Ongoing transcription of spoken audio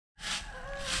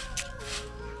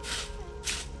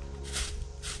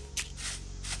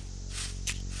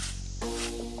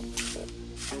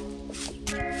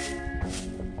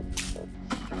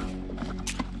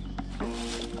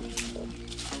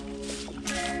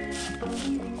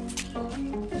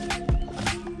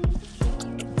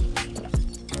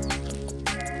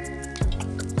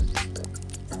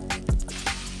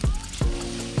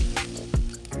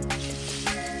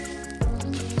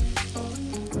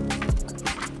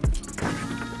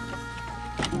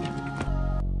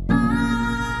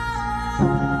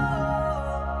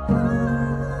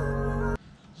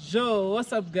Yo,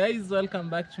 what's up guys? Welcome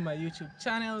back to my YouTube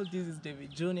channel. This is Davy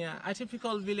Jnr, a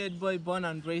typical village boy born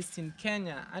and raised in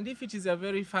Kenya. And if it is your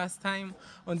very first time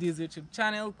on this YouTube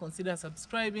channel, consider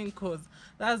subscribing because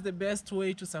that's the best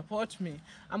way to support me.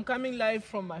 I'm coming live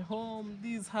from my home.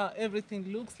 This is how everything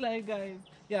looks like, guys.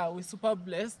 Yeah, we're super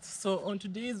blessed. So on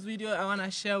today's video, I want to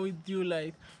share with you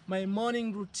like my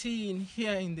morning routine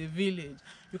here in the village.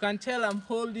 You can tell I'm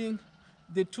holding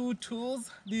the two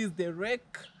tools. This is the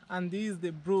rake and this is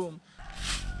the broom.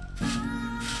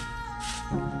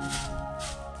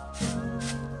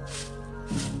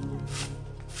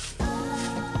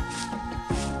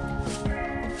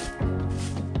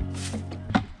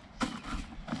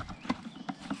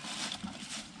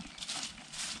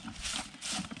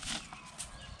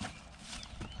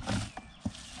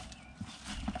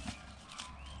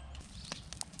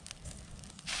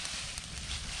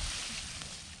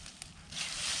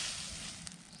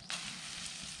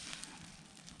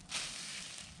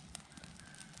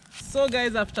 So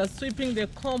guys, after sweeping the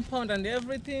compound and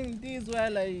everything, this is where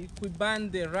like we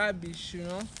burn the rubbish, you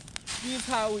know. This is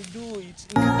how we do it.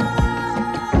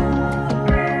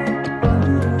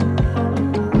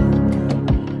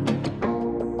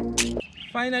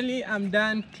 Finally, I'm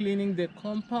done cleaning the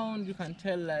compound. You can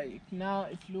tell like now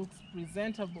it looks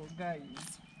presentable,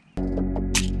 guys.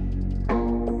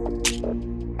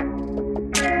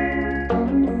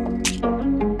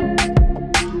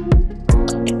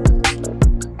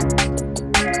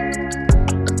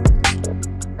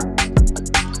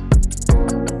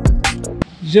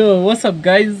 Yo, what's up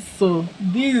guys? So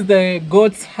this is the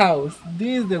goat's house.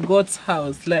 This is the goat's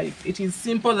house. Like it is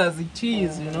simple as it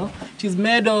is, you know. It is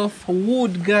made of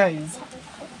wood, guys.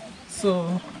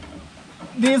 So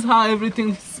this is how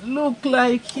everything look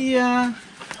like here.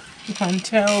 You can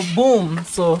tell, boom.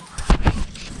 So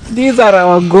these are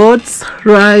our goats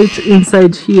right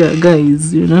inside here,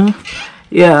 guys, you know.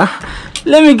 Yeah,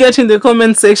 let me get in the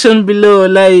comment section below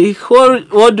like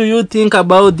what do you think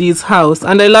about this house.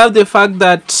 And I love the fact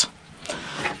that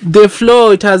the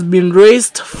floor, it has been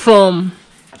raised from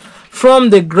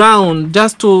the ground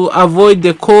just to avoid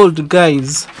the cold,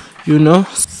 guys, you know.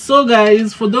 So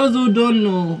guys, for those who don't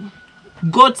know,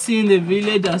 goats in the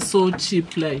village are so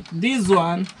cheap. Like this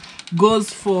one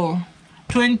goes for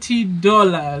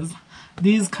 $20,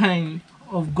 this kind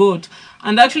of goat.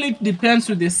 And actually it depends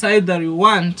with the size that you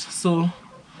want. So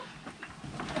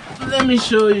let me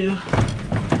show you.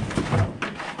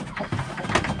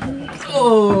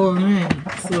 Oh man,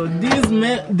 so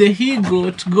the he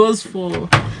goat goes for,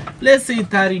 let's say,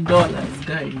 $30,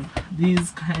 guys.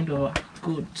 This kind of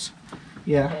goat,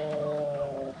 yeah.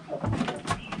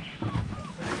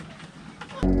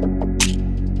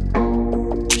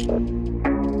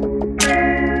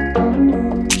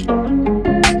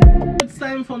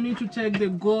 For me to take the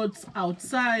goats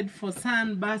outside for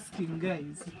sun basking,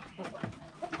 guys.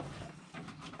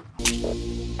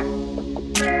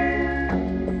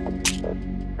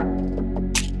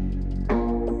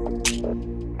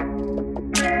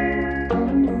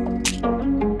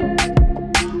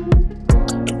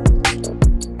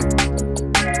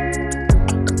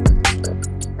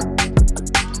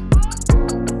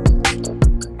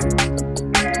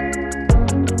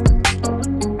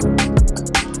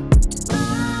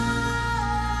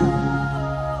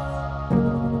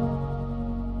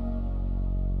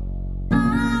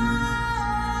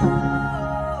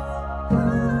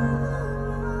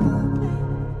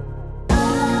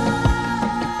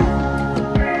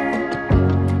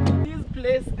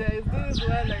 Guys, this is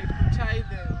where like we tie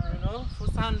them, you know, for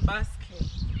sun basking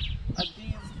at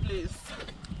this place.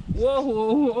 Whoa,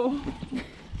 whoa,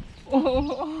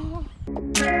 whoa.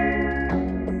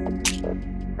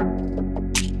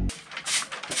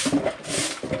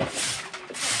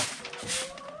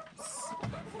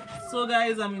 So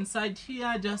guys, I'm inside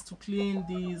here just to clean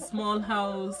the small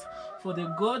house for the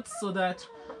goats so that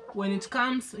when it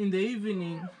comes in the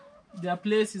evening, their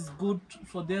place is good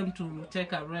for them to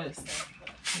take a rest.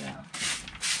 Yeah.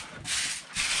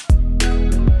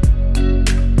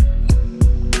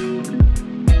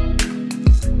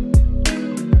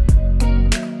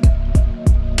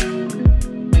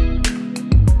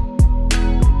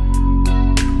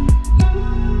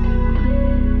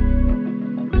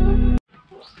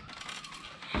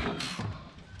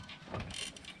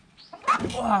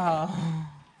 Wow.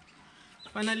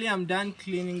 Finally, I'm done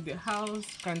cleaning the house.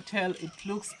 You can tell it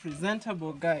looks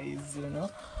presentable, guys, you know.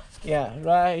 Yeah,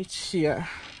 right here.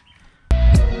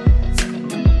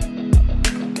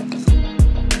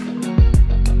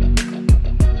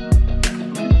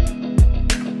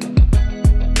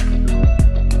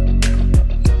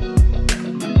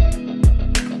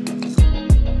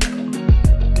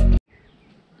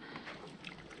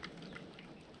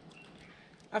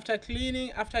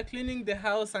 After cleaning the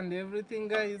house and everything,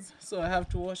 guys, so I have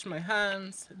to wash my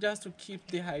hands just to keep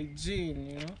the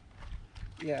hygiene, you know.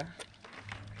 Yeah.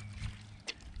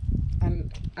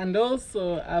 And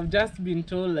also I've just been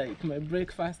told like my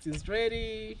breakfast is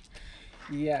ready.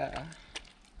 Yeah,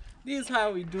 this is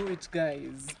how we do it,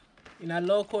 guys, in a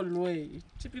local way,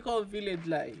 typical village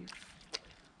life.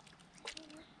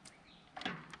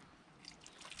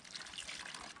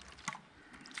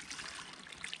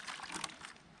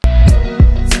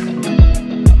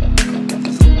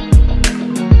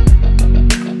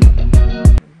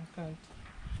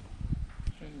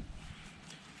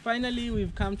 Finally,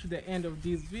 we've come to the end of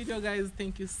this video, guys.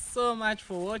 Thank you so much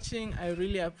for watching. I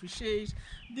really appreciate.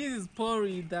 This is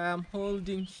Pori that I'm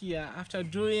holding here. After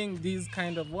doing this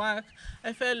kind of work,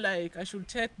 I felt like I should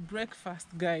take breakfast,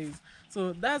 guys.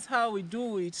 So that's how we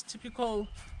do it, typical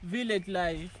village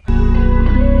life.